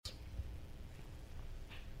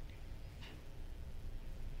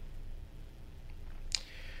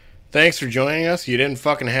Thanks for joining us. You didn't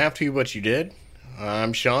fucking have to, but you did.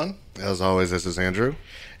 I'm Sean. As always, this is Andrew.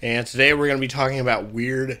 And today we're going to be talking about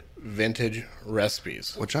weird vintage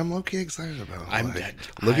recipes. Which I'm low-key excited about.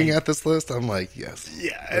 Looking at this list, I'm like, yes.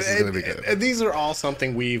 Yeah. This is going to be good. And these are all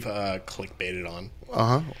something we've clickbaited on.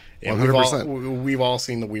 Uh-huh. 100%. We've all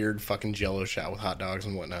seen the weird fucking Jello shot with hot dogs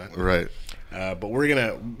and whatnot. Right. But we're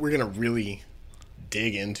gonna really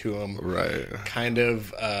dig into them. Right. Kind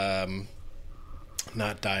of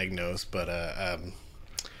not diagnose, but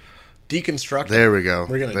deconstruct them. There we go.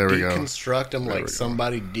 We're going to deconstruct them There like we go.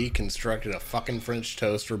 somebody deconstructed a fucking French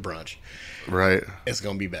toast for brunch. Right. It's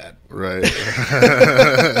going to be bad. Right.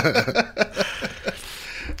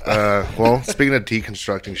 Well, speaking of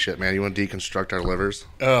deconstructing shit, man, you want to deconstruct our livers?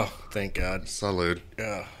 Oh, thank God. Salud.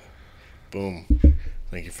 Boom.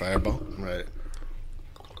 Thank you, Fireball. Right.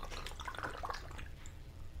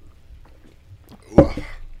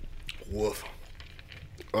 Woof.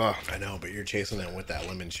 I know, but you're chasing it with that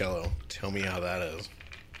limoncello. Tell me how that is.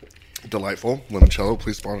 Delightful. Limoncello,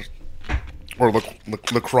 please sponsor. Or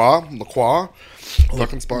LaCroix.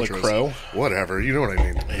 Fucking sponsor us. LaCroix? Whatever. You know what I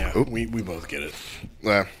mean. Yeah, Oop. we both get it.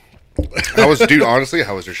 Yeah. Honestly,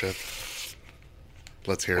 how was your shift?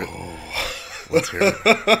 Let's hear it. Let's hear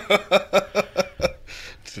it.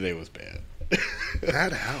 Today was bad.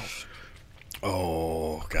 Bad how?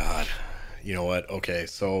 Oh, God. You know what? Okay,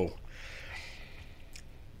 so...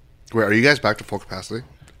 Wait, are you guys back to full capacity?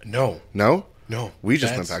 No. No? No. We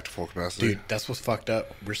just went back to full capacity. Dude, that's what's fucked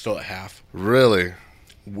up. We're still at half. Really?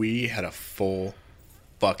 We had a full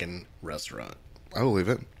fucking restaurant. I believe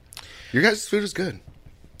it. Your guys' food is good.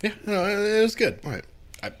 Yeah, no, it was good. Right.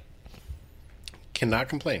 I cannot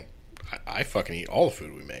complain. I fucking eat all the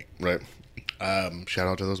food we make. Right. Shout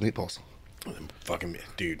out to those meatballs. Fucking,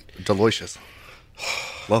 dude. Delicious.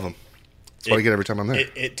 Love them. That's what I get every time I'm there.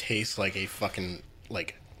 It tastes like a fucking,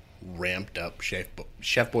 like, ramped up Chef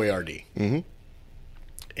Boyardee. Mm-hmm.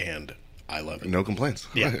 And I love it. No complaints.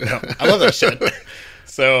 Yeah, no, I love that shit.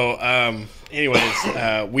 So,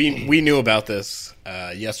 anyways, we knew about this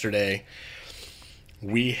yesterday.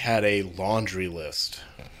 We had a laundry list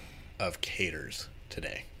of caters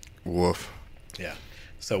today. Woof. Yeah.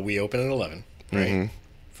 So we open at 11, right? Mm-hmm.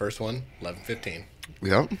 First one, 11:15.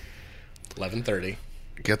 Yep. 11:30.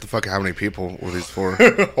 Get the fuck how many people were these for?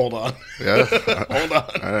 Hold on. Yeah. Hold on.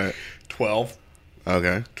 All right. 12.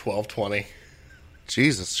 Okay. 12:20.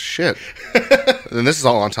 Jesus shit. And this is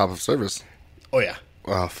all on top of service. Oh, yeah.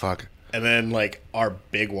 Oh, fuck. And then, like, our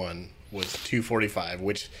big one was 2:45,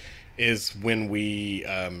 which is when we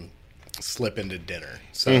slip into dinner.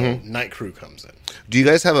 So night crew comes in. Do you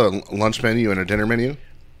guys have a lunch menu and a dinner menu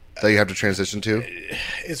that you have to transition to?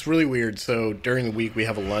 It's really weird. So during the week, we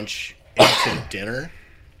have a lunch into dinner.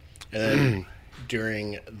 And then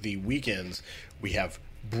during the weekends, we have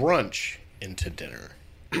brunch into dinner.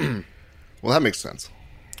 Well, that makes sense.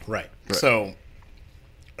 Right. So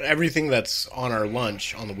everything that's on our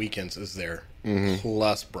lunch on the weekends is there,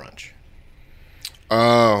 plus brunch.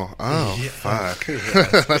 Oh, Yeah. fuck.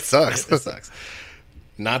 Yeah, That sucks. It sucks.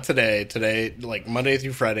 Not today. Today, like Monday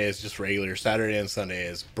through Friday is just regular. Saturday and Sunday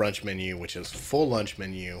is brunch menu, which is full lunch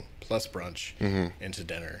menu plus brunch into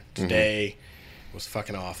dinner. Today was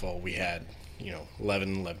fucking awful. We had,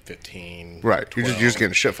 11, 11:15. Right. 12, You're just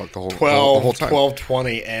getting shit fucked the whole 12, time.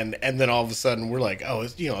 12:20, and then all of a sudden we're like, oh,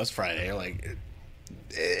 it's Friday. Like,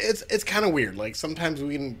 it's kind of weird. Like, sometimes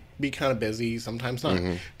we can be kind of busy, sometimes not.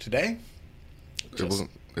 Today,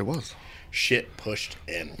 It was. shit pushed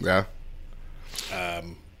in. Yeah.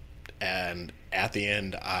 And at the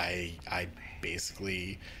end, I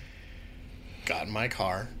basically got in my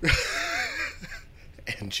car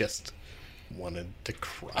and just wanted to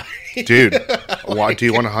cry. Dude, why do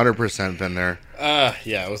you 100% been there?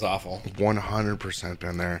 Yeah, it was awful. 100%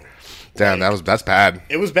 been there. Damn, that's bad.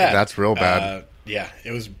 It was bad. That's real bad. Yeah,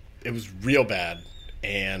 it was real bad.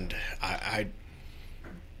 And I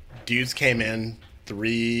dudes came in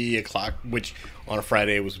 3 o'clock, which on a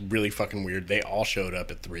Friday was really fucking weird. They all showed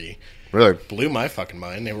up at 3. Really? Blew my fucking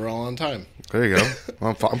mind. They were all on time. There you go.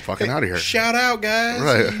 Well, I'm fucking out of here. Shout out, guys.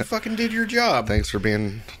 Right. You fucking did your job. Thanks for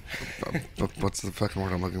being... what's the fucking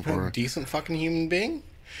word I'm looking for? A decent fucking human being?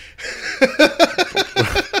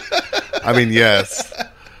 I mean, yes.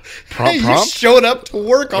 Hey, you Prompt? showed up to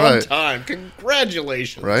work on Right. time.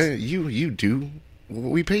 Congratulations. Right? You do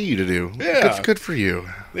what we pay you to do. Yeah. Good for you.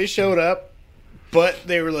 They showed up, but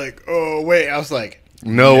they were like, oh, wait. I was like,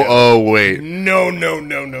 No, oh, wait. no.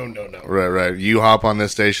 Right. You hop on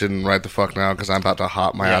this station right the fuck now because I'm about to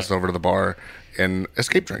hop my Yeah. ass over to the bar and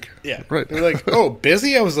escape drink. Yeah. Right. They're like, oh,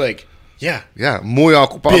 busy? I was like, yeah. Yeah. Muy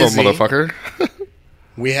ocupado, Busy. motherfucker.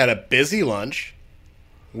 We had a busy lunch.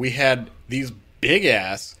 we had these big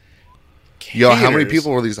ass. Yo, how many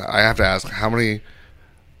people were these? I have to ask, how many?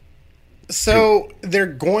 So they're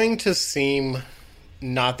going to seem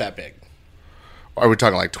not that big. Are we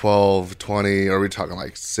talking like 12, 20? Are we talking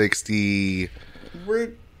like 60?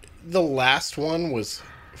 The last one was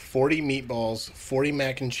 40 meatballs, 40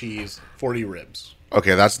 mac and cheese, 40 ribs.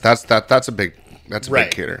 Okay, that's a big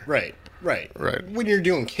big cater. Right. When you're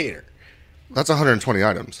doing cater, that's 120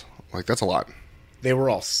 items. Like, that's a lot. they were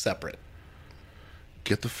all separate.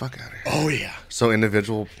 Get the fuck out of here. Oh yeah. So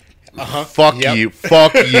individual. Fuck you.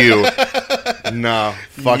 Fuck you. Nah.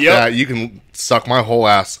 Fuck that. You can suck my whole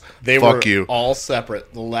ass. They fuck were you. all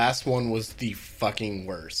separate. The last one was the fucking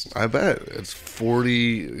worst. I bet it's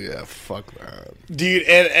 40. Yeah. Fuck that, dude.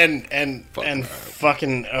 And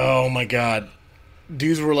fucking. Oh my god.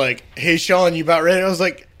 Dudes were like, "Hey Sean, you about ready?" I was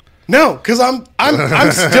like, "No, because I'm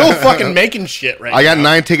still fucking making shit right now." I got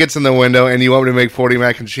 9 tickets in the window, and you want me to make 40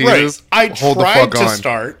 mac and cheeses? Right. Hold the fuck on.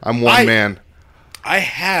 Start. I'm one man. I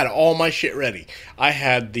had all my shit ready. I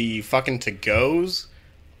had the fucking to-goes,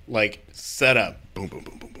 like, set up. Boom, boom,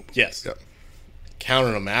 boom, boom, boom. Yes. Yep.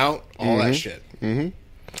 Counting them out, all that shit. Mm-hmm.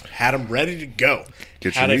 Had them ready to go.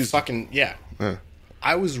 Get had your a knees. fucking, yeah.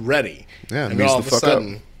 I was ready. Yeah, and all of a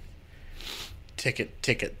sudden, up. ticket,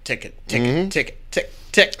 tick, Oh, man. tick.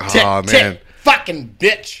 Fucking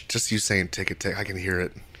bitch. Just you saying ticket, I can hear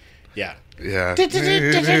it. Yeah. Yeah.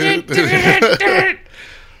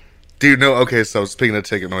 Dude, no, okay, so speaking of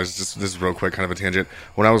ticket noise, just this is real quick, kind of a tangent.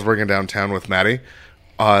 When I was working downtown with Maddie,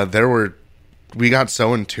 we got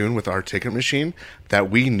so in tune with our ticket machine that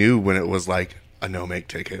we knew when it was like a no-make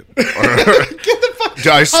ticket. Get the fuck. Dude,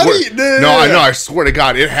 I swear. I know, I swear to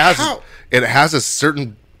God, it has a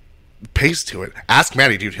certain pace to it. Ask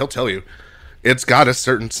Maddie, dude, he'll tell you. It's got a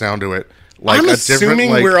certain sound to it. Like I'm a assuming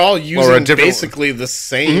like, we're all using basically the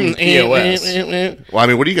same POS. Well, I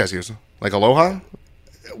mean, what do you guys use? Like Aloha?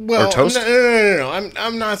 Well, or Toast? No.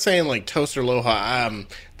 I'm not saying like Toast or Aloha.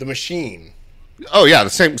 The machine. Oh yeah, the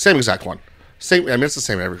same exact one. Same. I mean, it's the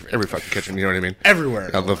same every fucking kitchen. You know what I mean? Everywhere.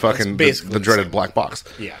 The fucking the dreaded black box.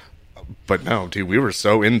 Yeah. But no, dude, we were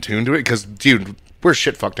so in tune to it because, dude, we're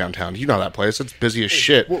shit fucked downtown. You know that place? It's busy as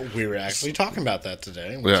shit. Well, we were actually talking about that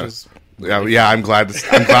today. Which is yeah. I'm glad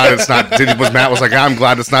it's not. Dude, Matt was like, I'm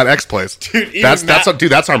glad it's not X place. Dude,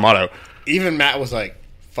 that's our motto. Even Matt was like,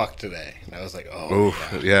 fuck today. And I was like,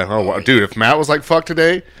 yeah. Oh, wow. Dude, if Matt was like, fuck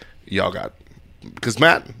today, y'all got... Because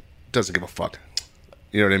Matt doesn't give a fuck.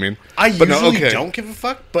 You know what I mean? I usually don't give a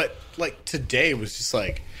fuck, but, like, today was just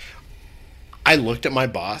like... I looked at my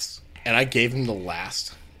boss, and I gave him the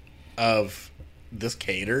last of this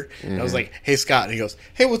cater. And I was like, hey, Scott. And he goes,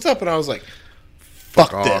 hey, what's up? And I was like,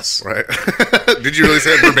 fuck this. Right. Did you really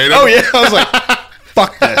say it verbatim? Oh, yeah. I was like,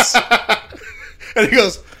 fuck this. And he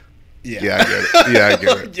goes... Yeah, I get it. Yeah, I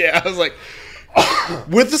get it. Yeah, I was like,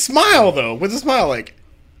 with a smile though, like,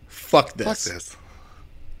 fuck this. Fuck this.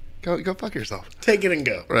 Go fuck yourself. Take it and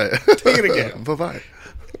go. Right. Take it and go. Bye-bye.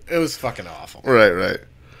 It was fucking awful. Right.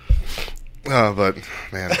 Oh, but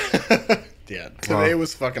man. Yeah, today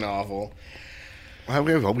was fucking awful. Well,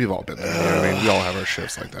 we've all been there. You know what I mean? We all have our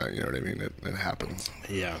shifts like that. You know what I mean? It happens.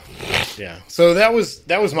 Yeah. So that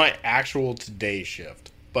was my actual today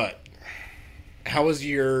shift. But how was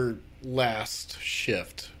your last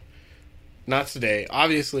shift? Not today.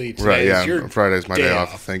 Obviously, today is your Friday's my day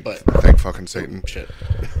off. Thank fucking Satan. Shit.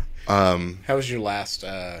 How was your last?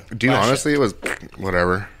 Dude, honestly, shift? It was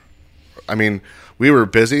whatever. I mean, we were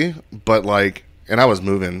busy, but like, and I was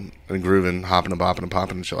moving and grooving, hopping and bopping and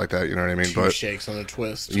popping and shit like that. You know what I mean? Two shakes on a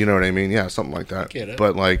twist. You know what I mean? Yeah, something like that. Get it?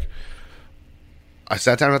 But like, I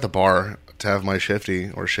sat down at the bar to have my shifty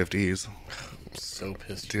or shifties. So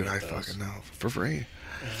pissed. Dude, I fucking know. For free.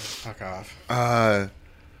 Fuck off. I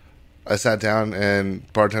sat down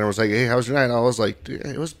and bartender was like, hey, how was your night? And I was like, dude,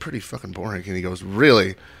 it was pretty fucking boring. And he goes,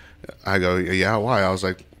 really? I go, yeah, why? I was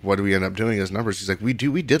like, what do we end up doing as numbers? He's like, we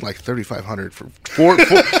did like 3,500 for four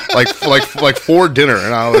like for dinner.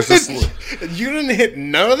 And I was just you didn't hit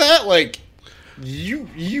none of that? Like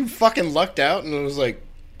you fucking lucked out and it was like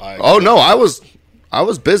no, I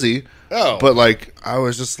was busy. Oh. But like I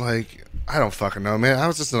was just like, I don't fucking know, man. I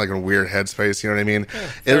was just in like a weird headspace, you know what I mean?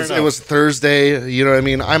 Yeah, it was Thursday, you know what I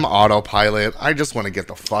mean? I'm autopilot. I just want to get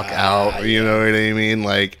the fuck out, you know what I mean?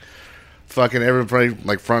 Like, fucking everybody,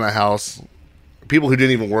 like, front of house, people who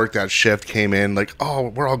didn't even work that shift came in, like, oh,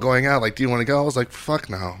 we're all going out. Like, do you want to go? I was like, fuck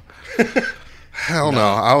no. Hell no.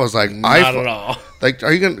 I was like, not at all. Like,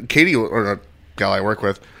 are you going to, Katie, or a gal I work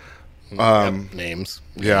with, names.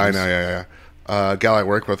 Yeah, I know, yeah. Gal I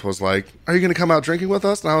work with was like, are you going to come out drinking with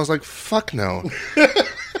us? And I was like, fuck no.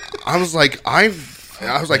 I was like,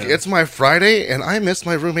 I was like, it's my Friday, and I miss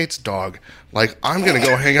my roommate's dog. Like, I'm going to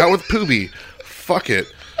go hang out with Poobie. Fuck it.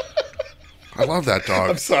 I love that dog.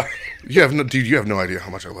 I'm sorry. You have no idea how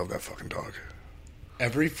much I love that fucking dog.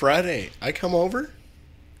 Every Friday, I come over,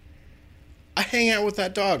 I hang out with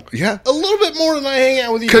that dog. Yeah. A little bit more than I hang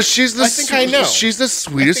out with you. Because she's the I know. She's the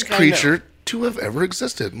sweetest I know. creature to have ever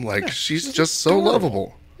existed. Like, she's just so adorable.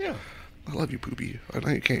 lovable. Yeah. I love you, Poobie. I know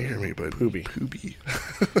you can't hear me, but Poobie. Poobie.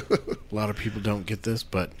 A lot of people don't get this,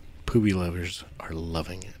 but Poobie lovers are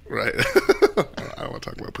loving it. Right. I don't want to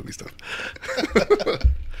talk about Poobie stuff.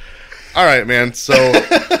 All right, man. So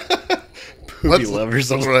Poobie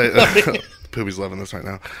lovers are right. loving it. Poobie's loving this right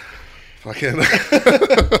now. Fucking.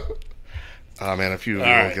 Oh man, if you All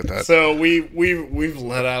don't right. get that. So we've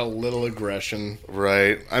let out a little aggression.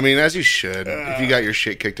 Right. I mean, as you should. If you got your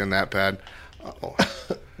shit kicked in that bad. Oh,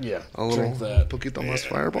 Yeah. a little Drink that. poquito más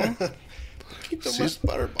fireball. Keep the Sí. most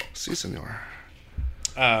butterball. Si, senor.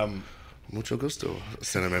 Um, Mucho gusto,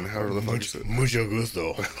 cinnamon. However the fuck you say it. mucho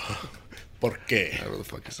gusto. ¿Por qué? However the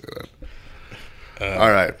fuck you say that.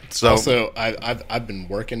 All right. So Also, I've been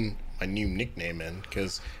working my new nickname in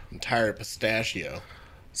because I'm tired of pistachio.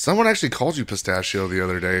 someone actually called you pistachio the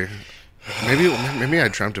other day. Maybe I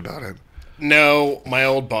dreamt about it. No, my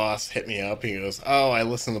old boss hit me up. He goes, "Oh, I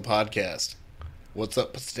listen to the podcast. What's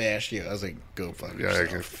up, pistachio?" I was like, "Go fuck Yeah, yourself."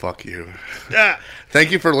 okay, fuck you. Yeah,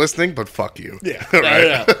 Thank you for listening, but fuck you. yeah,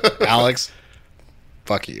 Right. no. Alex,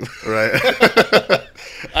 fuck you. Right.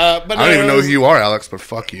 But I don't even know who you are, Alex, but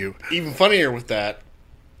fuck you. Even funnier with that,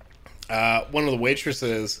 one of the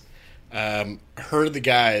waitresses heard the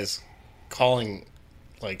guys calling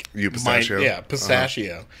like You pistachio?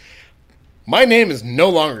 pistachio. My name is no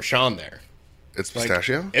longer Sean there. It's Like,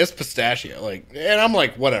 pistachio? It's pistachio. Like, and I'm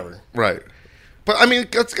like, whatever. Right. But I mean,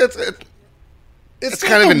 it's It's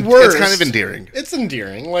kind not of the worst. it's kind of endearing. It's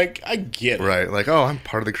endearing. Like, I get it. Right. Like, oh, I'm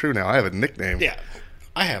part of the crew now. I have a nickname. Yeah,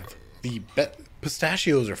 I have the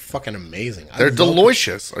pistachios are fucking amazing. I They're love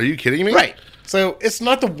delicious. Are you kidding me? them. Right. So it's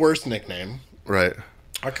not the worst nickname. Right.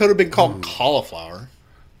 I could have been called cauliflower.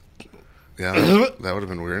 Yeah. That would have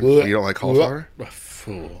been weird. You don't like cauliflower?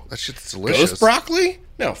 Fool. That shit's delicious. Ghost broccoli?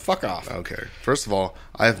 No, fuck off. Okay. First of all,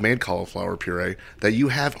 I have made cauliflower puree that you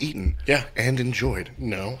have eaten. Yeah. And enjoyed.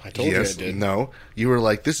 No, I told Yes. you I did. No. You were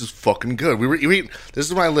like, this is fucking good. You eat. This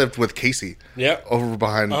is when I lived with Casey. Yeah. Over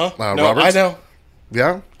behind No, Roberts. I know.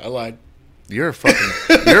 Yeah. I lied. You're a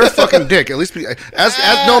fucking dick. At least be Okay,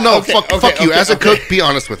 fuck you. okay, As a okay. cook, be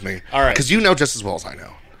honest with me. All right. Because you know just as well as I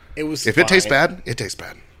know. It was. If it tastes fine. bad, it tastes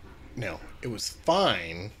bad. No, it was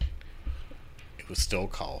fine. It was still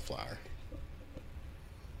cauliflower.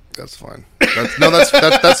 That's fine.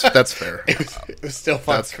 That's fair. It was still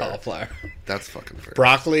fine That's fair. cauliflower. That's fucking fair.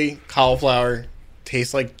 Broccoli, cauliflower,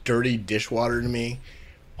 tastes like dirty dishwater to me.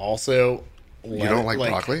 Also, You don't like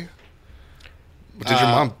broccoli? Did your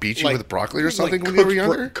mom beat you like- with broccoli or like something when you were cooked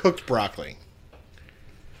younger? cooked broccoli.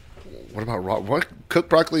 What about raw? What cooked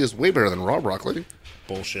broccoli is way better than raw broccoli.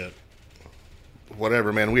 Bullshit.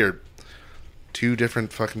 Whatever, man. We are two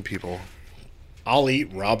different fucking people. I'll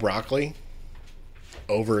eat raw broccoli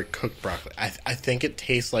over cooked broccoli. I think it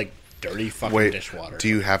tastes like dirty fucking Wait, dishwater. do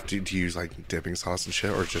you have to use like dipping sauce and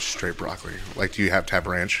shit, or just straight broccoli? Like, do you have to have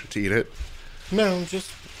ranch to eat it? No,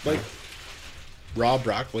 just like raw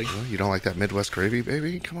broccoli. You don't like that Midwest gravy,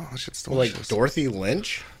 baby? Come on, that shit's delicious. Like Dorothy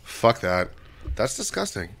Lynch. Fuck that. That's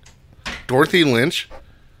disgusting. Dorothy Lynch?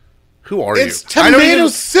 Who are It's you? tomato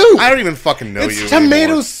soup. I don't even fucking know you It's tomato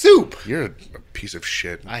anymore. soup. You're a piece of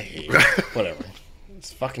shit. I hate it. Whatever.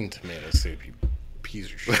 It's fucking tomato soup, you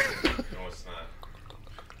piece of shit. No, it's not.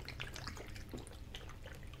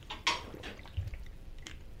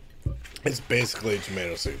 It's basically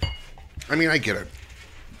tomato soup. I mean, I get it.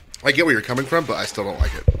 I get where you're coming from, but I still don't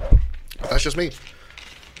like it. But that's just me.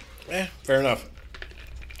 Fair enough.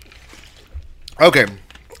 Okay. And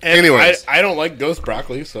Anyways, I don't like ghost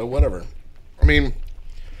broccoli, so whatever. I mean,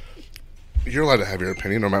 you're allowed to have your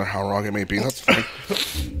opinion, no matter how wrong it may be. That's fine.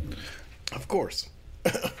 Of course.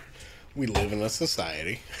 We live in a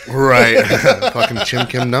society. Right. Fucking Chim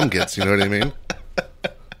Kim Numgits, you know what I mean?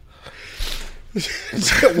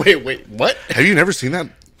 wait, what? Have you never seen that?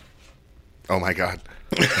 Oh my god.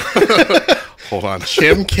 Hold on.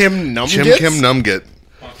 Chim Kim Numgits? Chim Kim Numgit.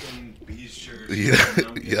 Fucking bees, sugar, Yeah, chim,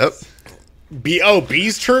 cum yep.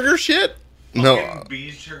 Bees trigger shit? No, Fucking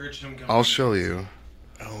bees, sugar, chim, cum, I'll show you.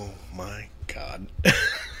 Oh my god.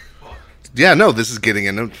 Yeah, no, this is getting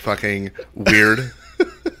into fucking weird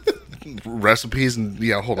recipes and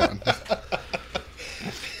yeah, hold on.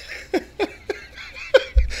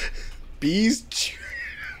 Bees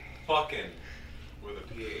Fucking with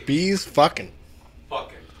a PH. bees fucking.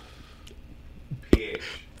 Fucking. PH.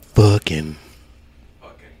 Fucking.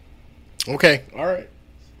 Fucking. Okay, alright.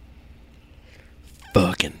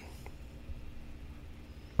 Fucking.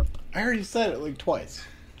 I already said it like twice.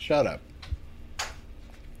 Shut up.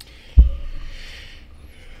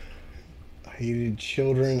 Hated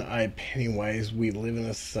children, I Pennywise, we live in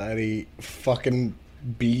a society, fucking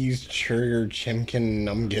bees, churger, chimkin,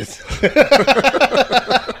 numgus.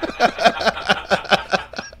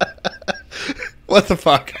 What the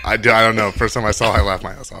fuck? I don't know. First time I saw it, I laughed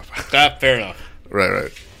my ass off. Fair enough.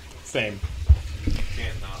 Right. Same.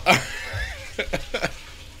 Can't not.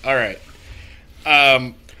 Alright.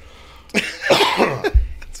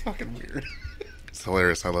 It's fucking weird. It's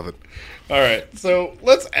hilarious. I love it. All right, so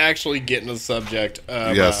let's actually get into the subject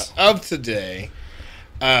of, Yes. of today.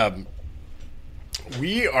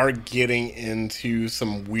 We are getting into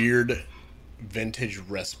some weird vintage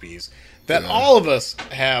recipes that all of us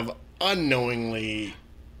have unknowingly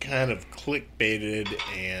kind of clickbaited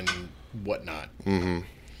and whatnot. Mm-hmm.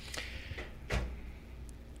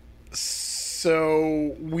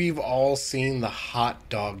 So we've all seen the hot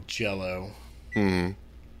dog Jello. Mm-hmm.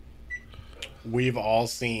 We've all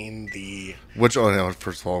seen the... Which,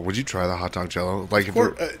 first of all, would you try the hot dog Jello? Like, if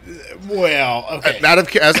you're, well, okay.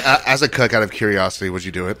 as a cook, out of curiosity, would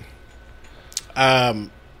you do it?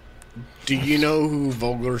 Do you know who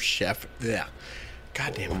Vulgar Chef... Yeah.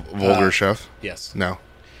 God damn it. Vulgar Chef? Yes. No.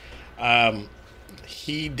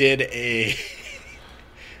 He did a...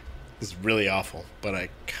 It's really awful, but I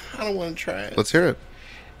kind of want to try it. Let's hear it.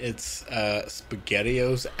 It's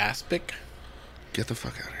SpaghettiOs aspic Get the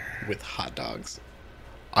fuck out of here. with hot dogs.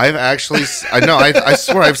 I've actually... I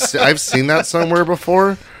swear I've seen that somewhere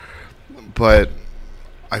before, but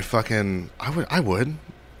I would.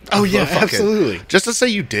 Oh, yeah, Fuck it. absolutely. Just to say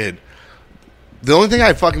you did. The only thing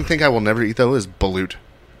I fucking think I will never eat, though, is balut.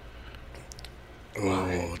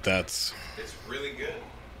 Oh, that's... It's really good.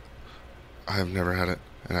 I have never had it,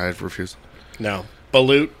 and I refuse. No.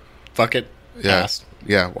 Balut, fuck it. Yeah. Pass.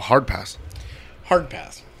 Yeah, well, hard pass. Hard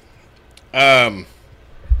pass.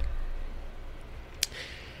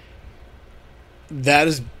 That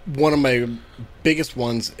is one of my biggest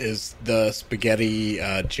ones is the spaghetti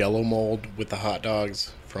Jello mold with the hot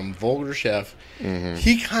dogs from Vulgar Chef. Mm-hmm.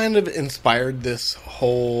 He kind of inspired this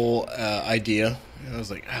whole idea. I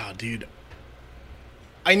was like, oh, dude,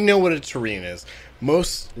 I know what a terrine is.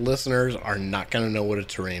 Most listeners are not going to know what a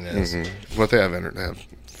terrine is. Mm-hmm. What they have internet, they have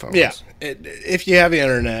phones. Yeah, if you have the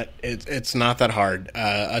internet, it's not that hard.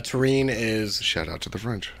 A terrine is Shout out to the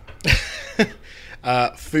French.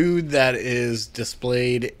 food that is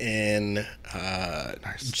displayed in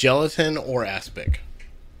gelatin or aspic.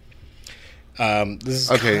 This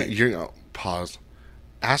is Okay, you're pause.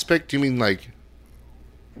 Aspic? Do you mean like?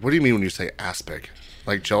 What do you mean when you say aspic?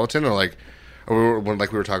 Like gelatin or like? Or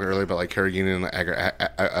like we were talking earlier about like carrageenan and agar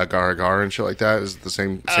agar and shit like that. Is it the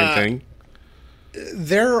same thing?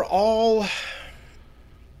 They're all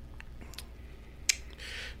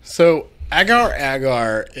so agar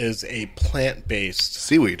agar is a plant-based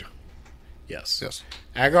Seaweed. yes. Yes.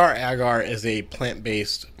 Agar agar is a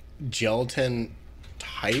plant-based gelatin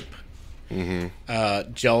type.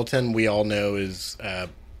 Mm-hmm. Gelatin we all know is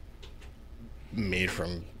made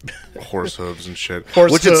from Horse hooves and shit.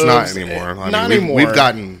 Horse Which it's not hooves, anymore. not we've anymore.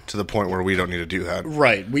 gotten to the point where we don't need to do that.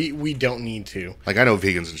 right. We don't need to. Like I know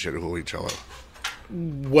vegans and shit who will eat Jello.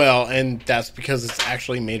 Well, and that's because it's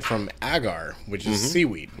actually made from agar, which is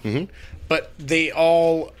seaweed. Mm-hmm. But they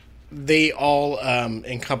all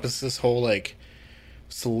encompass this whole like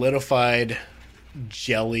solidified,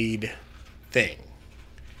 jellied thing.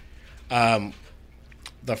 The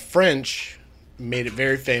French made it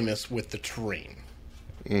very famous with the terrine,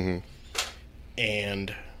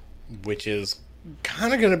 and which is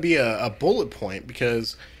kind of going to be a bullet point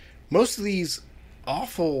because most of these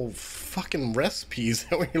awful fucking recipes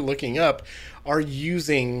that we're looking up are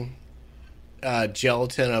using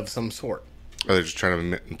gelatin of some sort. Are they just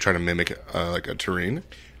trying to mimic like a terrine?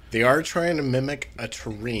 They are trying to mimic a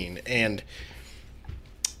terrine, and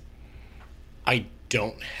I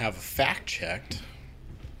don't have fact checked,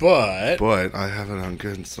 but I have it on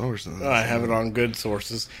good sources. I have it on good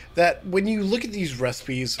sources that when you look at these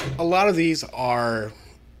recipes, a lot of these are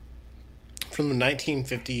from the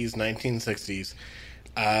 1950s, 1960s.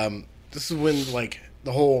 This is when like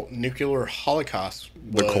the whole nuclear holocaust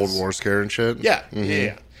was, The Cold War scare and shit? Yeah,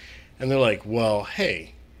 yeah. And they're like, well,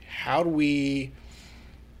 hey, how do we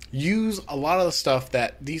use a lot of the stuff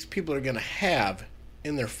that these people are going to have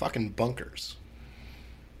in their fucking bunkers?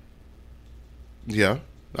 Yeah.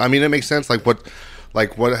 I mean, it makes sense. Like what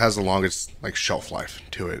has the longest like shelf life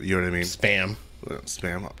to it? You know what I mean? Spam.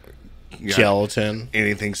 Spam. Yeah. Gelatin.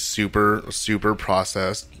 Anything super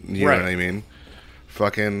processed. You know Right. what I mean?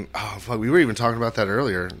 Fucking. Oh, fuck. We were even talking about that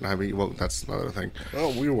earlier. I mean, well, that's another thing.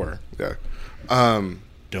 Oh, we were. Yeah.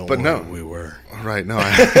 Don't But worry, no. we were. Right. No.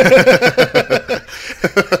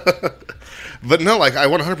 But no, like, I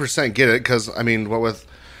 100% get it because, I mean, what with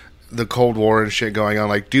the Cold War and shit going on,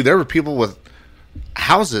 like, dude, there were people with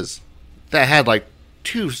houses that had, like,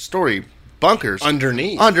 2-story bunkers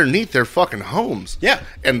underneath their fucking homes. Yeah.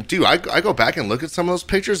 And, dude, I go back and look at some of those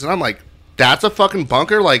pictures, and I'm like, that's a fucking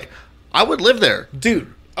bunker? Like, I would live there.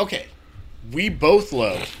 Dude, okay. We both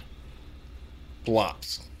love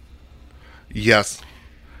Blops. Yes.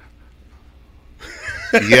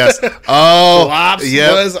 Yes. Oh, Blops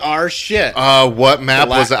yep. was our shit. What map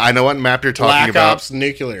was it? I know what map you're talking Black about. Ops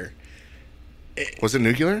Nuclear. Was it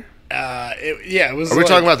nuclear? It was. Are we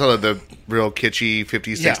talking about the real kitschy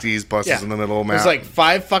 50s, 60s buses in the middle map? It was like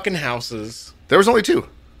 5 fucking houses. There was only 2.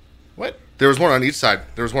 What? There was one on each side.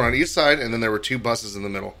 There was one on each side, and then there were 2 buses in the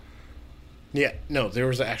middle. Yeah, no, there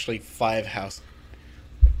was actually 5 houses.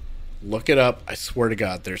 Look it up. I swear to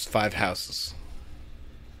God, there's 5 houses.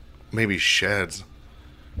 Maybe sheds.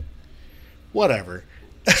 Whatever.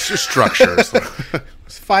 It's just structures.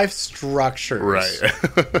 It's 5 structures.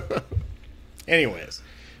 Right. Anyways,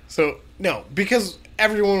 so no, because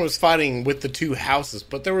everyone was fighting with the 2 houses,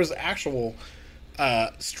 but there was actual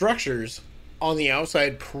structures on the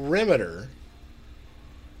outside perimeter.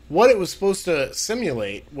 What it was supposed to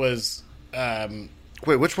simulate was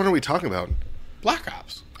Wait, which one are we talking about? Black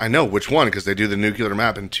Ops. I know which one, because they do the nuclear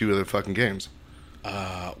map in 2 of the fucking games.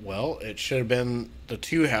 Well, it should have been the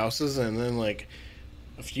 2 houses and then like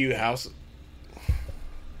a few houses.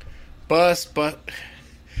 But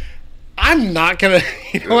I'm not gonna.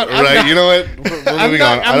 You know what? You know what? We're moving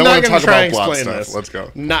on. I don't want to talk about blob stuff. This. Let's go.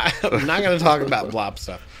 I'm not going to talk about blob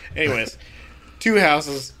stuff. Anyways, 2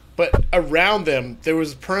 houses, but around them there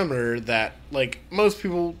was a perimeter that like most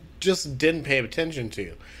people just didn't pay attention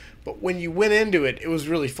to. But when you went into it, it was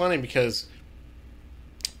really funny because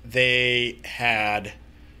they had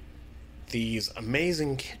these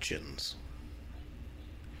amazing kitchens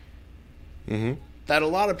that a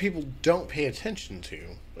lot of people don't pay attention to.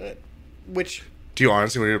 Which, do you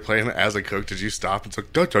honestly, when you were playing as a cook, did you stop and say,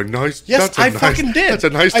 "That's a nice"? yes, that's a I nice, fucking did. That's a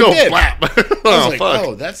nice I stove. did. Flap. I was Oh like, fuck!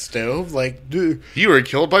 oh, that stove, like, dude. You were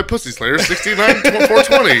killed by Pussy Slayer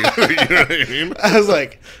 69-420. You know what I mean? I was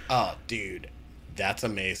like, oh, dude, that's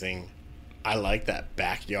amazing. I like that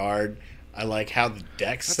backyard. I like how the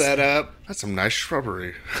deck's set up. That's some nice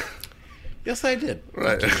shrubbery. Yes, I did.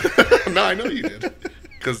 Right. No, I know you did.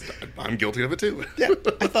 Because I'm guilty of it too. Yeah,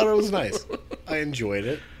 I thought it was nice. I enjoyed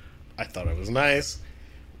it. I thought it was nice.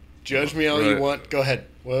 Judge me all you want. Go ahead.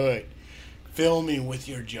 Wait. Fill me with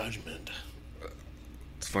your judgment.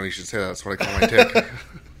 It's funny you should say that. That's what I call my dick.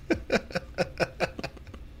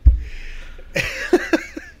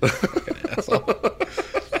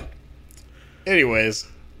 Anyways.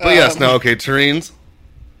 But yes, no, okay, Terrines.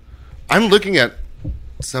 I'm looking at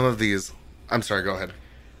some of these. I'm sorry, go ahead.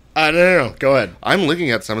 No. Go ahead. I'm looking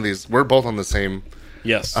at some of these. We're both on the same.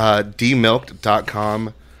 Yes.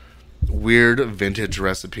 Demilked.com weird vintage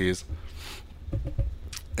recipes.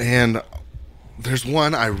 And there's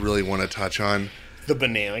one I really want to touch on. The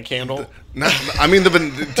banana candle.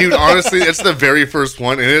 Dude, honestly, it's the very first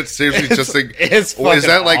one, and it's seriously just like, it's is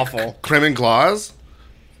that like awful. creme and glace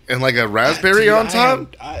and like a raspberry on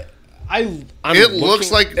top? It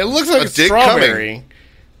looks like a dick strawberry, coming.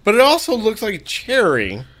 but it also looks like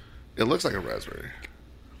cherry. It looks like a raspberry.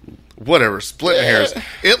 Whatever, split hairs.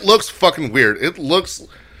 It looks fucking weird.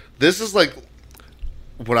 This is like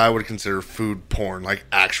what I would consider food porn, like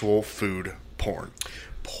actual food porn.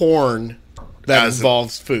 Porn that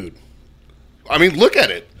involves food. I mean, look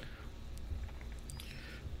at it.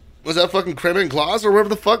 Was that fucking creme and glace or whatever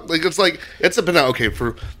the fuck? Like, it's a banana. Okay,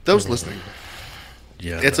 for those listening,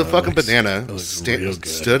 it's a fucking banana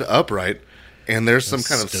stood upright, and there's some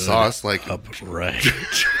kind of sauce, like, upright.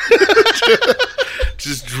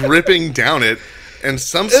 just dripping down it, and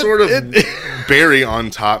some sort of berry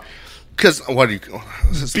on top. Because, what do you...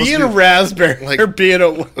 Being a raspberry, like, or being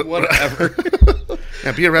a whatever.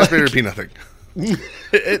 Yeah, be a raspberry or be nothing.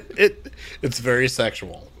 It's very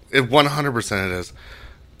sexual. It 100% it is.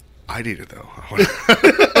 I'd eat it though.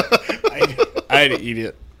 I'd eat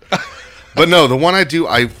it. But no, the one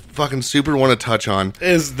I fucking super want to touch on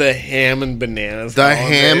is the ham and bananas. The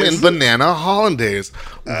ham and banana hollandaise.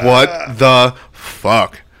 What the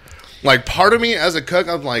fuck? Like, part of me as a cook,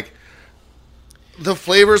 I'm like, the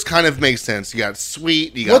flavors kind of make sense. You got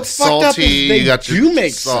sweet, you got salty, you got your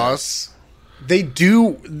sauce. They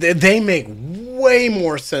do. They make way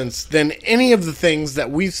more sense than any of the things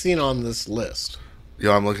that we've seen on this list.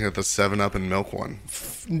 Yo, I'm looking at the 7-Up and milk one.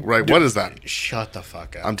 Right, what is that? Shut the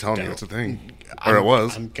fuck up. I'm telling you, Don't. it's a thing. Or it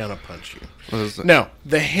was. I'm gonna punch you. What is it? No,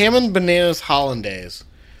 the Hammond Bananas Hollandaise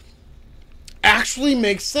actually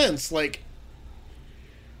makes sense. Like,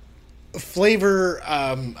 flavor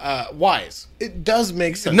wise, it does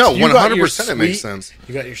make sense. No, You got your 100% it makes sweet, sense.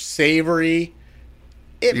 You got your savory.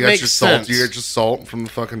 It You got makes your salt. sense. You got your salt from the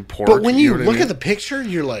fucking pork. But when you know what I look mean? at the picture,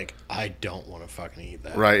 you're like, I don't want to fucking eat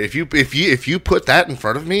that. right, if you put that in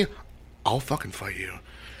front of me, I'll fucking fight you.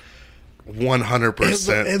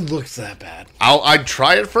 100%. It looks that bad. I'd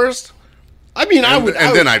try it first, I mean,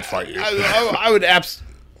 then I'd fight you. I would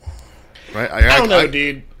absolutely. right? I don't know,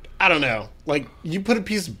 dude. I don't know. Like, you put a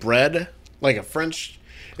piece of bread, like a French.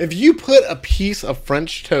 If you put a piece of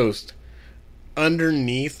French toast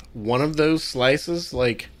underneath one of those slices,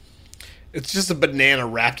 like, it's just a banana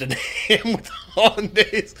wrapped in ham with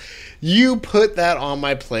hollandaise. You put that on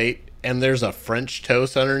my plate, and there's a French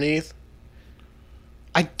toast underneath.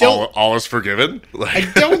 I don't. All is forgiven. I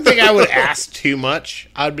Like, don't think I would ask too much.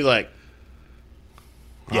 I'd be like,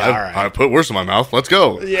 yeah, all right. I put worse in my mouth. Let's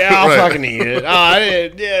go. Yeah, I'll Right. fucking eat it. Oh, I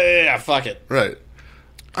did. Yeah, fuck it. Right.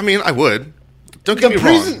 I mean, I would. Don't get me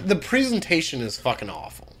wrong. The presentation is fucking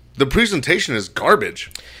awful. The presentation is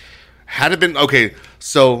garbage. Had it been okay,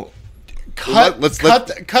 so Cut let's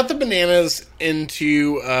the bananas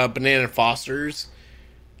into banana Fosters,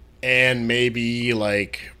 and maybe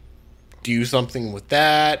like do something with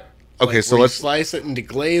that. Okay, like, so let's slice it and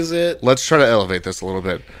deglaze it. let's try to elevate this a little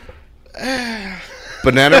bit.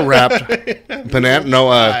 Banana wrapped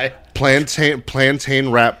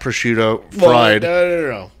plantain wrapped prosciutto fried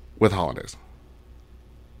No. with hollandaise.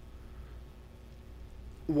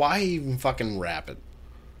 Why even fucking wrap it?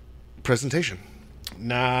 Presentation.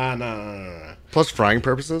 Nah. Plus frying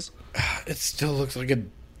purposes. It still looks like a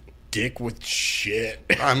dick with shit.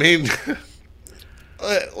 I mean,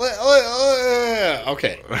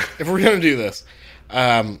 Okay, if we're gonna do this,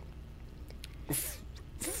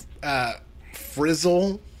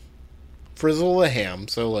 frizzle the ham.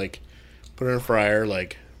 So like, put it in a fryer,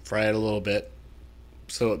 like fry it a little bit,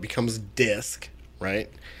 so it becomes disc, right?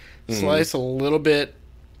 Slice a little bit.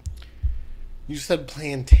 You said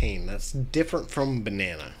plantain. That's different from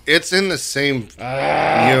banana. it's in the same. You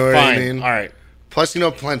know what Fine. I mean? All right, Plus,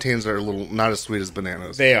 plantains are a little not as sweet as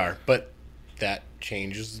bananas. they are, but that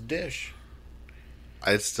changes the dish.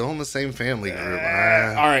 It's still in the same family group.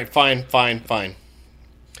 All right, fine.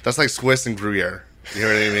 That's like Swiss and Gruyere. You know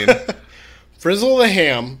what I mean? Frizzle the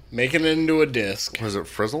ham, make it into a disc. Was it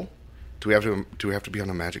frizzle? Do we have to be on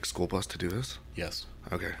a magic school bus to do this? Yes.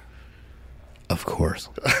 Okay. Of course.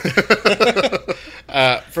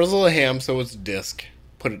 Frizzle the ham so it's disc.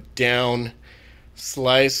 Put it down.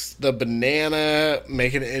 Slice the banana.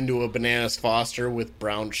 Make it into a bananas Foster with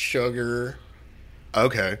brown sugar.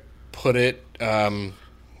 Okay. Put it. Do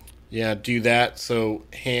that. So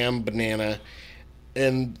ham, banana,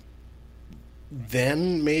 and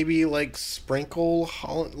then maybe like sprinkle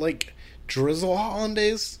drizzle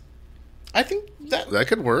hollandaise. I think That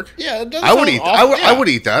could work. yeah. It doesn't I would sound eat. awful. I would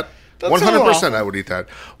eat that. Doesn't sound 100%. awful. I would eat that.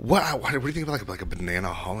 What do you think about like a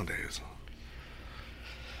banana hollandaise?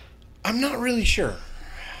 I'm not really sure.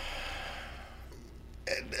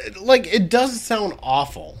 Like, it does sound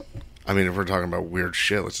awful. I mean, if we're talking about weird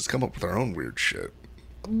shit, let's just come up with our own weird shit.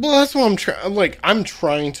 Well, that's what I'm trying. Like, I'm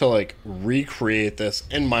trying to like recreate this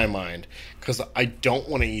in my mind because I don't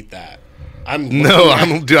want to eat that. I'm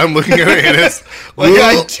looking I'm looking at it and it's like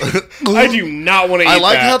I do not want to eat I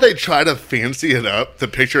like that. how they try to fancy it up, the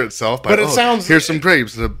picture itself. But it sounds- here's some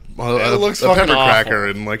grapes, a looks a fucking pepper cracker,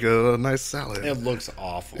 awful. and like a nice salad. It looks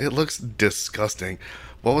awful. It looks disgusting.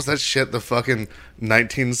 What was that shit? The fucking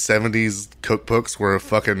 1970s cookbooks were a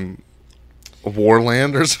fucking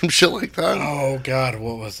Warland or some shit like that. Oh God,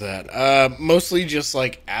 what was that? Mostly just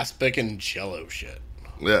like aspic and Jello shit.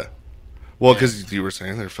 Yeah. Well, because you were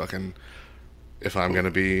saying they're fucking. If I'm going to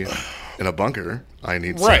be in a bunker, I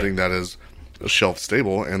need Right. something that is shelf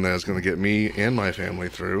stable and that is going to get me and my family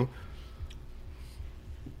through.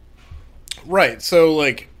 Right. So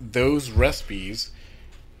like those recipes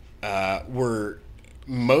were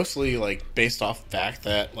mostly like based off the fact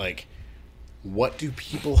that like what do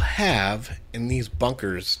people have in these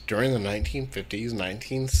bunkers during the 1950s,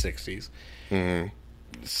 1960s,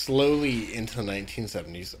 slowly into the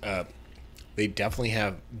 1970s. They definitely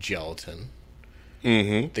have gelatin.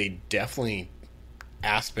 Mm-hmm. They definitely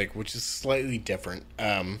aspic, which is slightly different.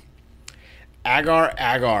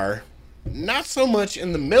 Agar, not so much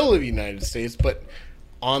in the middle of the United States, but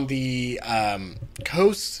on the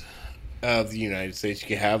coast of the United States, you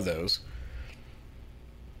can have those.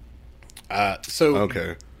 So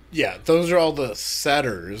Okay. yeah, those are all the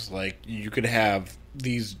setters. Like, you could have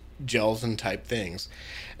these gelatin type things,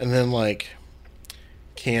 and then like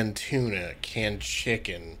canned tuna, canned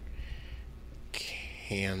chicken,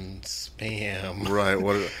 canned spam. Right.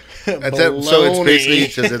 What? That's it. So it's basically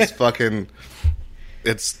just it's fucking.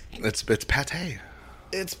 It's pate.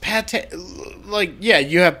 It's pate. Like, yeah,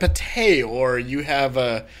 you have pate, or you have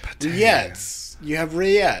rillettes. You have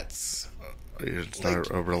rillettes. It's not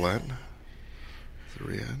a roulette. It's a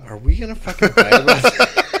rillette. Are we gonna fucking fight about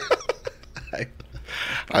that?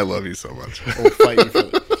 I love you so much. We'll fight you for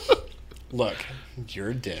that. Look, you're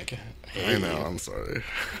a dick. I know. I'm sorry.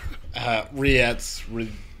 Rillettes,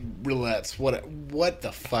 rillettes. What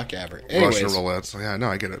the fuck ever. Anyways, Russian roulettes. Yeah, no,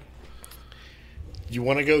 I get it. you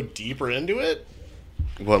want to go deeper into it?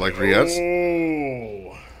 What, like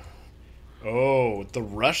rillettes? Oh, the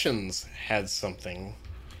Russians had something.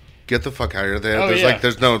 Get the fuck out of here. Oh, There's yeah. like,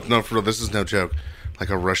 there's no, for real, this is no joke. Like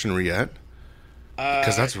a Russian rillette?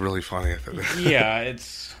 Because that's really funny. Yeah,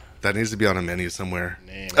 it's That needs to be on a menu somewhere.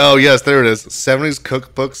 Man. Oh, yes, there it is. 70s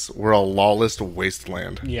cookbooks were a lawless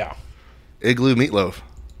wasteland. yeah. Igloo meatloaf.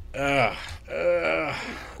 Ugh.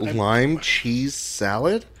 Lime cheese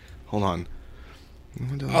salad? Hold on.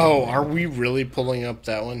 Oh, are we really pulling up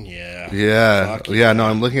that one? Yeah. Yeah. Fuck Yeah, no,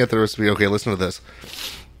 I'm looking at the recipe. Okay, listen to this.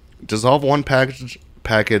 Dissolve one package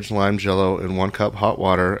lime jello in 1 cup hot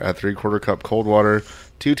water, add 3/4 cup cold water,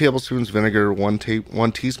 2 tablespoons vinegar, 1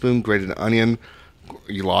 teaspoon grated onion.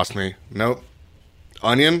 You lost me. Nope.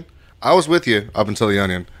 Onion? I was with you up until the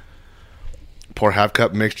onion. Pour half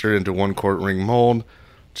cup mixture into 1 quart ring mold.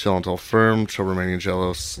 Chill until firm. Chill remaining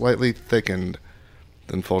jello slightly thickened.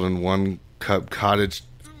 Then fold in 1 cup cottage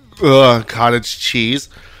cheese.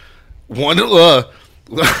 1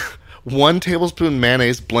 tablespoon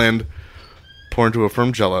mayonnaise blend. Pour into a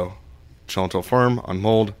firm jello. Chill until firm.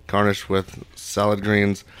 Unmold. Garnish with salad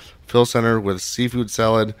greens. Fill center with seafood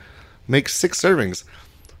salad. Make 6 servings.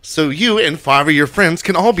 So you and 5 of your friends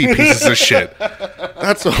can all be pieces of shit.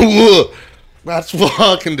 That's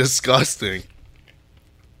fucking disgusting.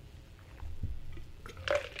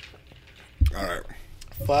 All right.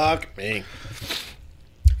 Fuck me.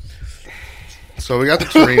 So we got the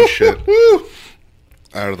terrain shit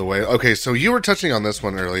out of the way. Okay, so you were touching on this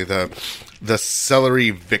one earlier, the celery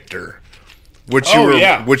Victor, which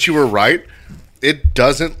you were right. It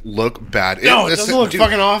doesn't look bad. No, it doesn't look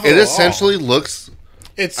fucking awful It at all. essentially looks.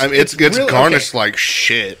 It's It's really, garnished okay. like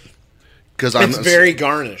shit. Because It's very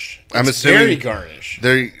garnish. I'm It's assuming very garnish.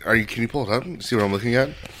 There are you? Can you pull it up? See what I'm looking at?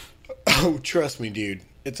 Oh, trust me, dude.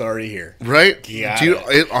 It's already here. Right? Got Dude, it.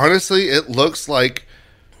 it honestly it looks like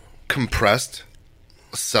compressed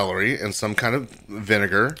celery and some kind of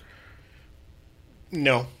vinegar.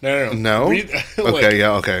 No. No? Look, Okay,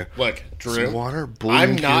 yeah, okay. Look, Drew. Some water, I'm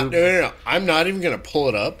bouillon not. cube. No. I'm not even gonna pull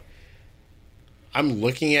it up. I'm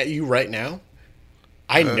looking at you right now.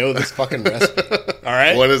 I know this fucking recipe. All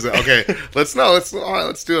right. What is it? Okay, let's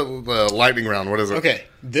do the lightning round. What is it? Okay,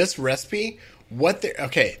 this recipe.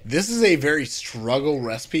 This is a very struggle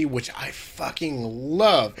recipe, which I fucking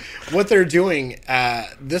love. What they're doing,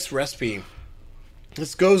 this recipe,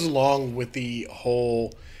 this goes along with the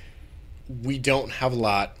whole. We don't have a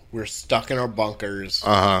lot. We're stuck in our bunkers.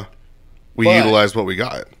 We But- utilized what we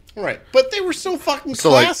got. Right, but they were still fucking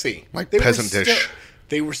So, like- classy. like They were peasant dish. still-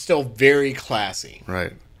 They were still very classy.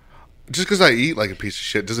 Right. Just because I eat like a piece of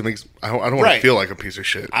shit doesn't make I don't want to Right. feel like a piece of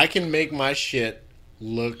shit. I can make my shit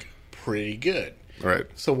look pretty good. Right.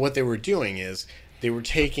 So what they were doing is they were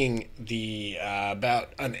taking the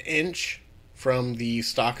about an inch from the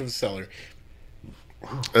stalk of the celery.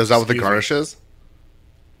 Is that what the Excuse me. garnish is?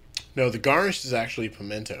 No, the garnish is actually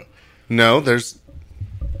pimento. No, there's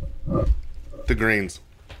the greens.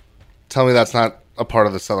 Tell me that's not a part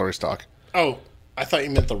of the celery stalk. Oh, I thought you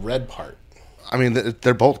meant the red part. I mean,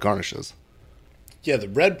 they're both garnishes. Yeah, the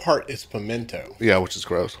red part is pimento. Yeah, which is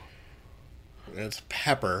gross. And it's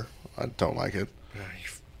pepper. I don't like it. Oh, you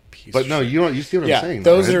piece But of no, shit. you see what Yeah, I'm saying.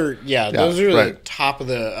 those right? are those are the right. top of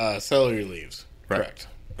the celery leaves. Right. Correct.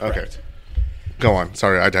 Okay. Correct. Go on.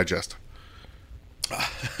 Sorry, I digest.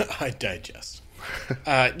 I digest.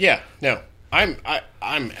 No,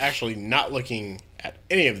 I'm actually not looking at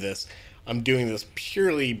any of this. I'm doing this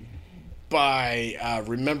purely by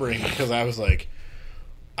remembering because I was like,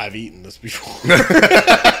 I've eaten this before,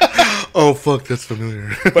 Oh fuck, that's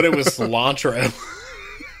familiar. but it was cilantro.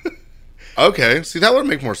 Okay, see that would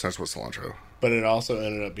make more sense with cilantro But it also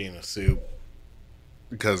ended up being a soup.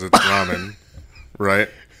 because it's ramen, right?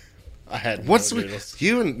 I had What's no noodles.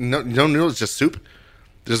 you and no noodles, just soup,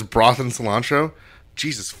 just broth and cilantro.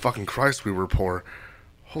 Jesus fucking Christ, we were poor.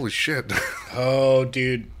 Holy shit. Oh,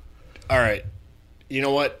 dude. All right. You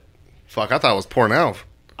know what? Fuck, I thought it was poor now.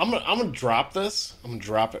 I'm gonna drop this. I'm gonna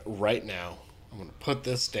drop it right now. I'm gonna put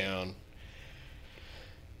this down.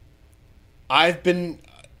 I've been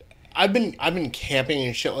camping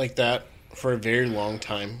and shit like that for a very long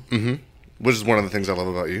time. Which is one of the things I love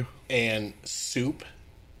about you. And soup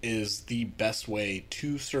is the best way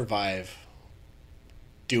to survive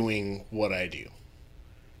doing what I do.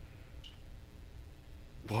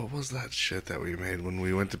 What was that shit that we made when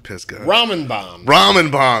we went to Pisgah? Ramen bombs.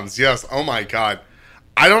 Ramen bombs, yes. Oh my god.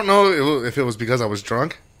 I don't know if it was because I was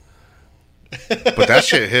drunk, but that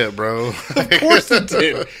shit hit, bro. Of course it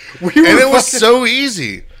did. And it was so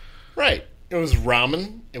easy. Right. It was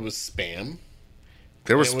ramen. It was Spam.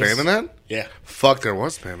 There was Spam in that? Yeah. Fuck, there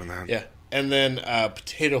was Spam in that. Yeah. And then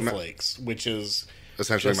potato flakes, which is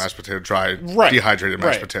Essentially just mashed potato, dry, Right. dehydrated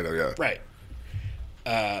mashed Right. potato, yeah.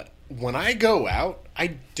 right. When I go out,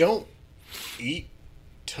 I don't eat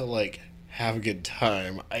to like have a good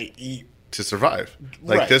time. I eat To survive.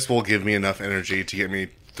 Like, Right. this will give me enough energy to get me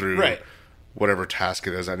through Right. whatever task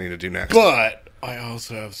it is I need to do next. But I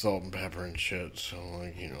also have salt and pepper and shit, so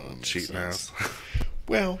like, you know, that makes Cheating sense. ass.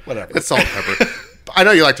 Well, whatever. It's salt and pepper. I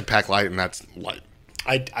know you like to pack light, and that's light.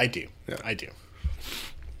 I do. Yeah. I do.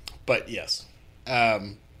 But yes.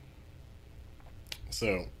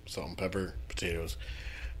 So salt and pepper, potatoes.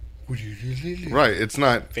 Right. It's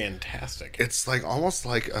not. Fantastic. It's like almost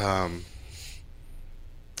like you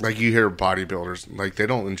hear bodybuilders, like, they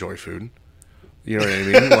don't enjoy food. You know what I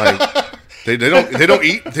mean? Like,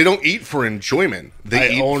 they don't eat for enjoyment. They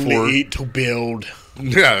I eat only for eat to build.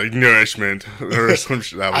 nourishment or some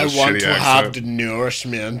shit. That I was a want shitty to accent. have the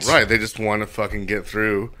nourishment. Right, they just want to fucking get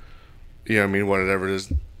through, you know what I mean, whatever it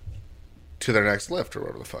is, to their next lift or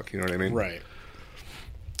whatever the fuck, you know what I mean? Right.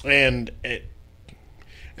 And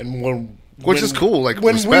Which is cool, like,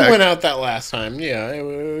 when respect. we went out that last time,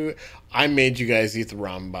 yeah, I made you guys eat the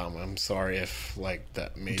ramen bomb. I'm sorry if like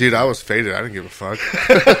that made Dude, you, I was faded. I didn't give a fuck.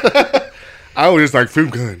 I was just like,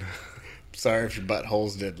 food good. sorry if your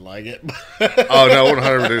buttholes didn't like it. Oh, no,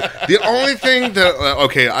 100%. The only thing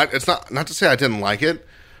that, it's not to say I didn't like it,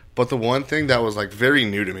 but the one thing that was, like, very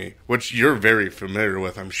new to me, which you're very familiar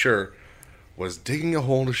with, I'm sure, was digging a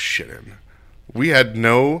hole to shit in. We had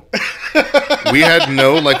no, like,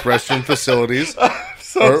 restroom facilities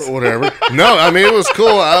or whatever. No, I mean, it was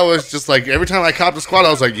cool. I was just like, every time I copped a squat, I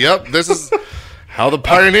was like, yep, this is how the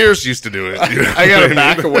pioneers used to do it. You know I gotta what mean?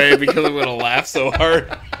 back away because I'm gonna laugh so hard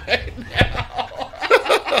right now.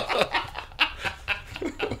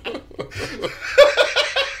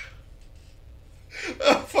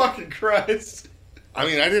 Oh, fucking Christ. I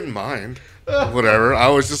mean, I didn't mind. Whatever. I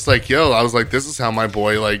was just like, yo, I was like, this is how my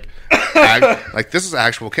boy, like, like, this is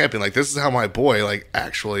actual camping. Like, this is how my boy, like,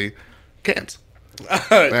 actually camps.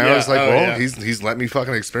 And I was like, he's let me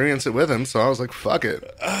fucking experience it with him. So I was like, fuck it.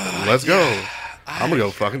 Let's go. I'm going to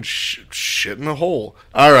go fucking shit in a hole.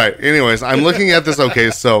 All right. Anyways, I'm looking at this.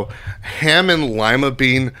 Okay, so ham and lima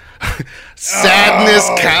bean sadness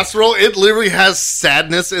casserole. It literally has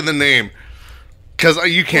sadness in the name. Because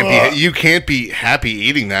you can't be happy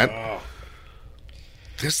eating that.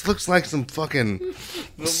 This looks like some fucking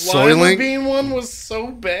The soiling. lima bean one was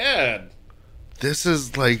so bad. This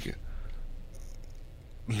is like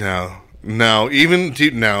no, even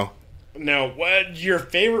dude, no. No, what your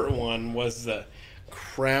favorite one was the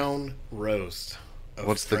crown roast. Of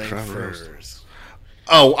What's the crown Frankfurters. roast?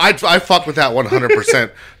 Oh, I fuck with that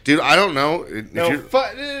 100%, dude. I don't know. If No,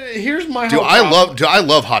 you're- here's my dude, whole problem. I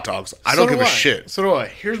love hot dogs. I don't give a shit. So do I.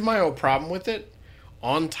 Here's my whole problem with it.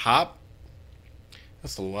 On top,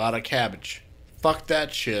 that's a lot of cabbage. Fuck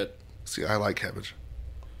that shit. See, I like cabbage.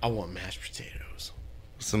 I want mashed potatoes.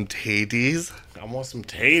 Some taties. I want some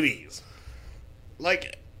taties.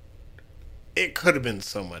 Like, it could have been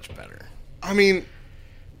so much better. I mean,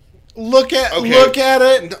 Look at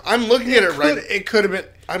it. I'm looking at it right. It could have been.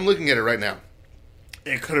 I'm looking at it right now.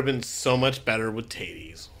 It could have been so much better with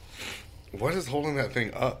taties. What is holding that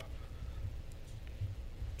thing up?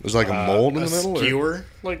 There's like a mold in the middle. or- Skewer.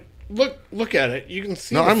 Like, look at it. You can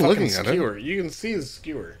see. No, the I'm fucking looking at it. skewer. You can see the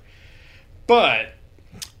skewer. But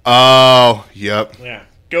Oh, yep. yeah,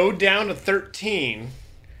 go down to 13.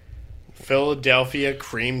 Philadelphia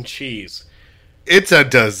cream cheese. It's a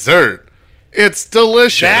dessert. It's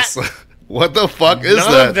delicious. That- What the fuck is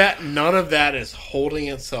that? None of that is holding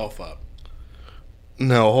itself up.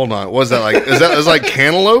 No, hold on. What's that like? Is like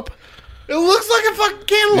cantaloupe? It looks like a fucking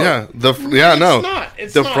cantaloupe.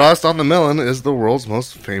 It's not. the frost on the melon is the world's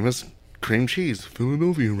most famous cream cheese,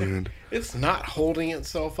 Philadelphia brand. It's not holding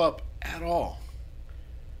itself up at all.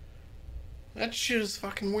 That shit is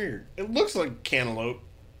fucking weird. It looks like cantaloupe.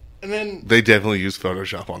 And then... They definitely use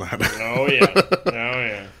Photoshop on that. Oh, yeah. Oh,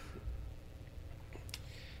 yeah.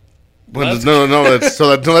 But no.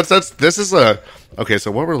 This is a... Okay,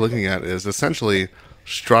 so what we're looking at is essentially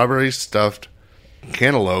strawberry stuffed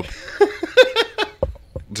cantaloupe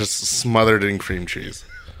just smothered in cream cheese.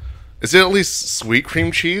 Is it at least sweet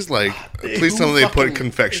cream cheese? Like, at least some they put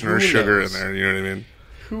confectioner sugar in there, you know what I mean?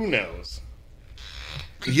 Who knows?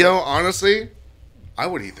 Yo, honestly, I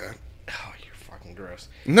would eat that. Oh, you're fucking gross.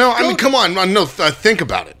 No, I mean, come on. No, think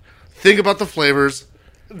about it. Think about the flavors.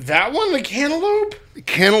 That one, the cantaloupe?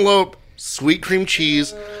 Cantaloupe, sweet cream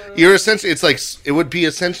cheese. You're essentially, it's like, it would be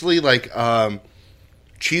essentially like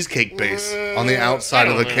cheesecake base on the outside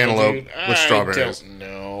of the cantaloupe with strawberries. I don't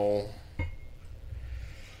know.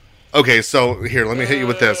 Okay, so here, let me hit you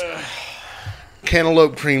with this.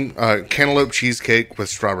 Cantaloupe cheesecake with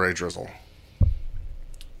strawberry drizzle.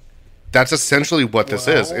 That's essentially what this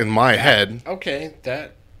is in my head. Okay,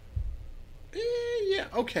 that. Yeah,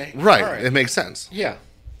 okay. Right, All right. it makes sense. Yeah.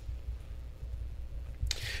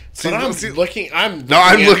 See, But I'm see- looking. No,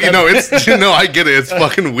 I'm looking. No, it's no. I get it. It's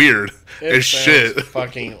fucking weird as shit.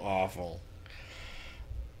 Fucking awful.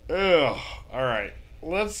 Ugh. All right.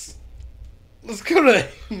 Let's go to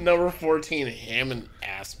number 14. Hammond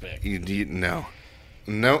aspect. No.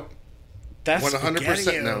 That's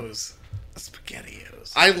 100% no. SpaghettiOs. SpaghettiOs.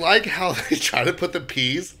 I like how they try to put the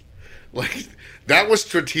peas. Like that was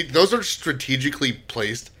Those are strategically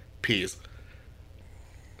placed peas.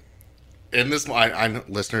 In this, I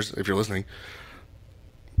listeners, if you're listening,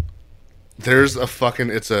 there's a fucking.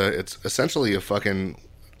 It's essentially a fucking.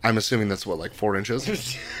 I'm assuming that's what, like 4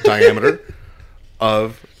 inches diameter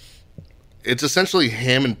of. It's essentially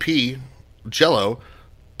ham and pea Jello,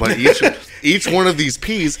 but each one of these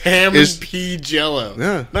peas Ham is and pea Jello.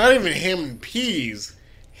 Yeah. Not even ham and peas.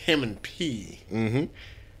 Ham and pea. Mm-hmm.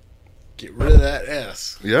 Get rid of that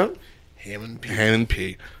S. yeah Ham and pea. ham and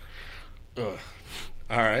pea Ugh.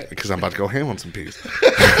 All right. because I'm about to go ham on some peas.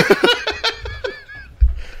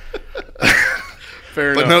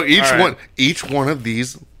 Fair But enough. no, All right. each one of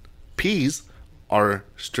these peas are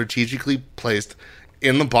strategically placed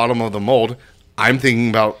in the bottom of the mold. I'm thinking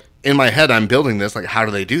about, in my head, I'm building this, like, how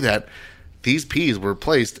do they do that? These peas were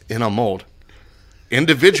placed in a mold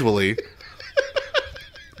individually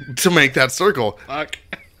to make that circle. Fuck.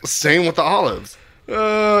 Same with the olives.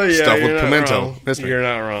 Oh, yeah. Stuff you're with not pimento. wrong. Miss me. You're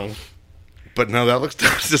not wrong. But no, that looks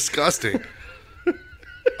disgusting.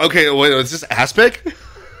 Okay, wait, is this aspic?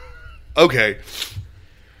 Okay.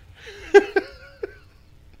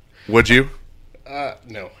 Would you?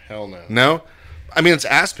 No. Hell no. No? I mean, it's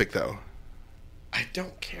aspic, though. I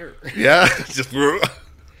don't care. Yeah? Just...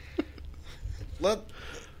 Let's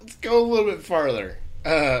go a little bit farther.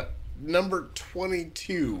 Number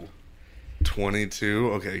 22.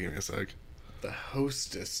 22? Okay, give me a sec. The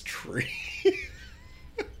hostess tree.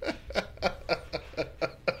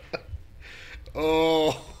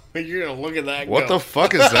 Oh, you're gonna look at that. What the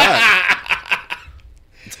fuck is that?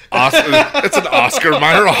 It's an Oscar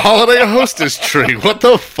Mayer holiday hostess tree. What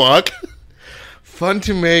the fuck? Fun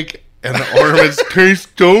to make and the ornaments taste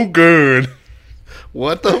so good.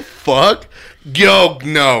 What the fuck? Yo,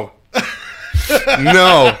 no.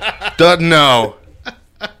 No. No.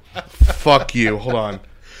 Fuck you. Hold on.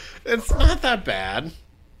 It's not that bad.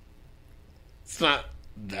 It's not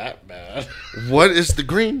that bad. What is the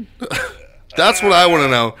green? That's what I want to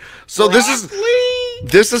know. So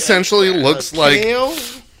this essentially looks like Kale?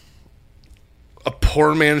 a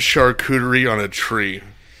poor man's charcuterie on a tree.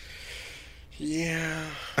 Yeah.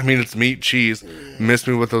 I mean, it's meat, cheese. Miss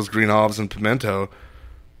me with those green olives and pimento.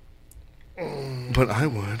 But I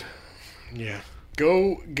would. Yeah.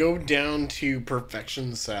 Go down to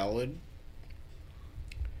perfection salad.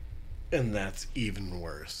 And that's even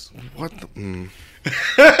worse. What the...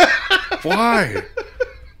 Why?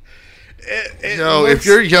 It If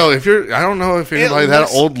you're... I don't know if anybody that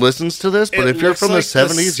old listens to this, but if you're from the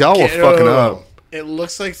 70s, y'all were fucking up. It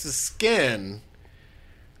looks like the skin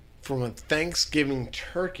from a Thanksgiving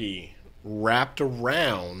turkey wrapped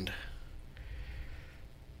around.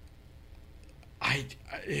 I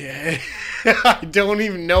don't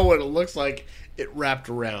even know what it looks like. It wrapped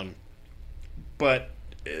around, but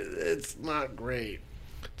it's not great.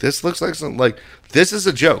 This looks like something like... This is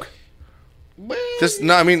a joke. Well,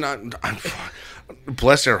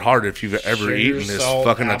 Bless your heart if you've ever sugar, eaten this salt,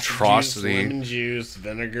 fucking apple atrocity. Juice, lemon juice,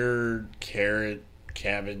 vinegar, carrot,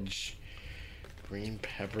 cabbage, green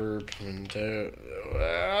pepper, pimento.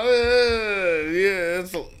 Yeah,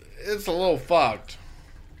 it's a little fucked.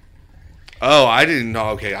 Oh, I didn't know.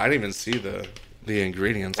 Okay, I didn't even see the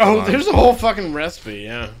ingredients. Oh, Hold on. there's a whole fucking recipe.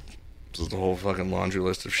 Yeah. This is the whole fucking laundry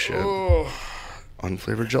list of shit. Oh.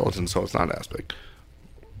 Unflavored gelatin, so it's not aspic.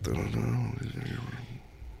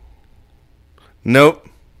 Nope.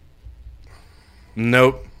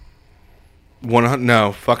 Nope.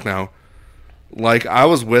 No, fuck no. Like, I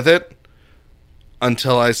was with it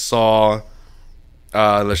until I saw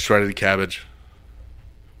the shredded cabbage.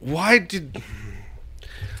 Why did...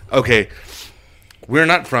 Okay, we're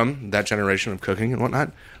not from that generation of cooking and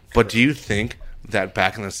whatnot, but do you think that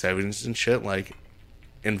back in the 70s and shit, like,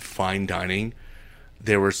 in fine dining,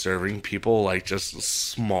 they were serving people, like, just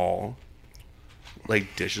small,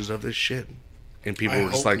 like, dishes of this shit? And people I were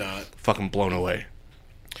just, hope like, not. fucking blown away.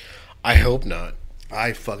 I hope not.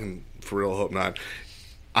 I fucking, for real, hope not.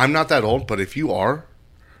 I'm not that old, but if you are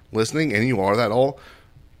listening and you are that old,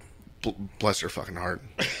 bless your fucking heart.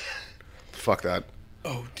 Fuck that.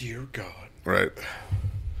 Oh, dear God. Right.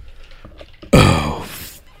 Oh,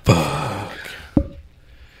 fuck.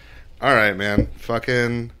 All right, man.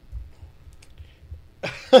 Fucking.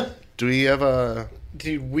 Do we have a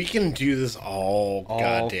Dude, we can do this all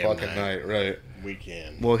goddamn fucking night. right? We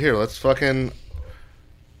can. Well, here, let's fucking.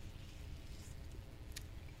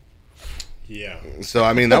 Yeah. So,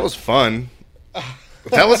 I mean, that was fun.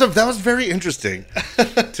 That was very interesting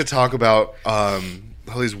to talk about all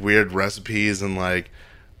these weird recipes and like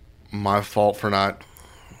my fault for not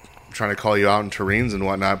trying to call you out in terrines and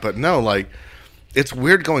whatnot. But no, like it's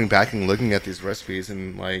weird going back and looking at these recipes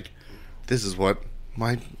and like this is what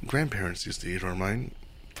my grandparents used to eat or my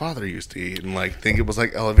father used to eat and like think it was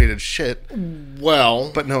like elevated shit.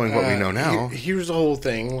 Well, But knowing what we know now, here's the whole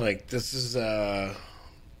thing. Like this is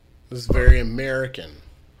very American.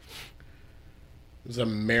 It was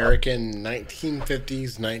American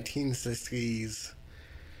 1950s, 1960s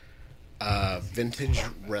vintage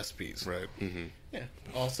recipes. right? Mm-hmm. Yeah.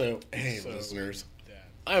 Also, hey listeners,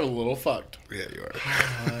 I'm a little fucked. Yeah, you are.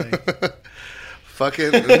 Hi.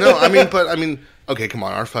 Fucking no, I mean, okay, come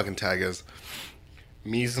on. Our fucking tag is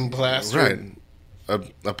Mise en place. right. A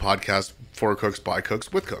podcast for cooks, by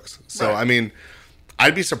cooks, with cooks. So Right. I mean,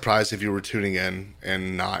 I'd be surprised if you were tuning in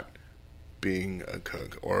and not being a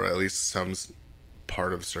cook or at least some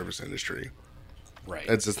part of service industry. Right.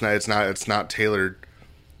 It's not tailored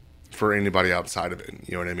for anybody outside of it.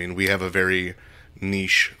 You know what I mean? We have a very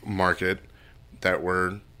niche market that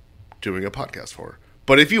we're doing a podcast for.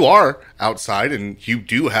 But if you are outside and you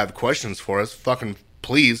do have questions for us, fucking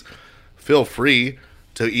please feel free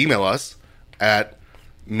to email us at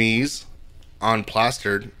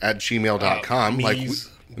meesonplastered@gmail.com.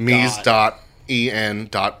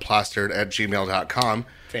 Mies.en.plastered@gmail.com.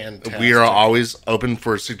 Fantastic. We are always open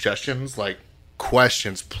for suggestions, like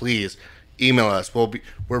questions. Please email us.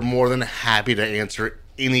 We're more than happy to answer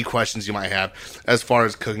any questions you might have. As far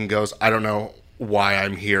as cooking goes, I don't know why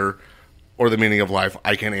I'm here or the meaning of life.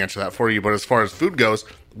 I can't answer that for you. But as far as food goes,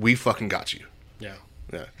 we fucking got you. Yeah.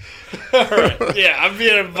 Yeah. All right. Yeah, I'm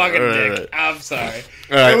being a fucking Right. dick. I'm sorry.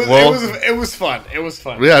 All right, It was fun. It was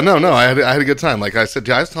fun. Yeah, no, I had a good time. Like I said,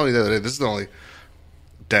 I was telling you the other day, this is the only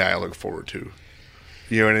day I look forward to.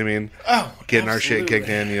 You know what I mean? Oh, getting our shit absolutely. kicked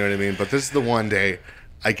in. You know what I mean? But this is the one day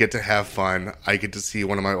I get to have fun. I get to see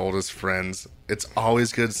one of my oldest friends. It's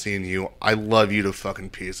always good seeing you. I love you to fucking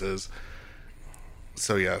pieces.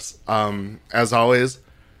 So yes, as always,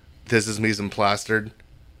 this is Mise en Plastered.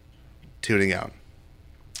 Tuning out.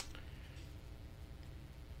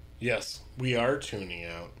 Yes, we are tuning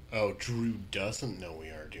out. Oh, Drew doesn't know we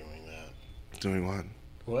are doing that. Doing what?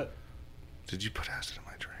 What? Did you put acid in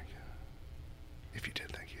my drink? If you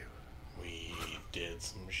did, thank you. We did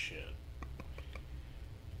some shit.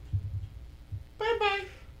 Bye-bye.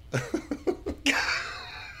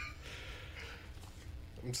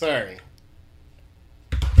 I'm sorry.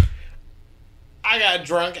 I got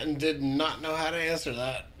drunk and did not know how to answer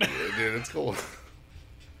that. Yeah, dude, it's cool.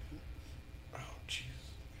 Oh,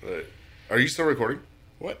 jeez. Are you still recording?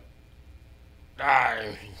 What?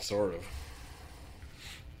 Sort of.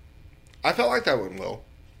 I felt like that went well.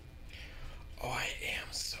 Oh, I am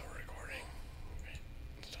so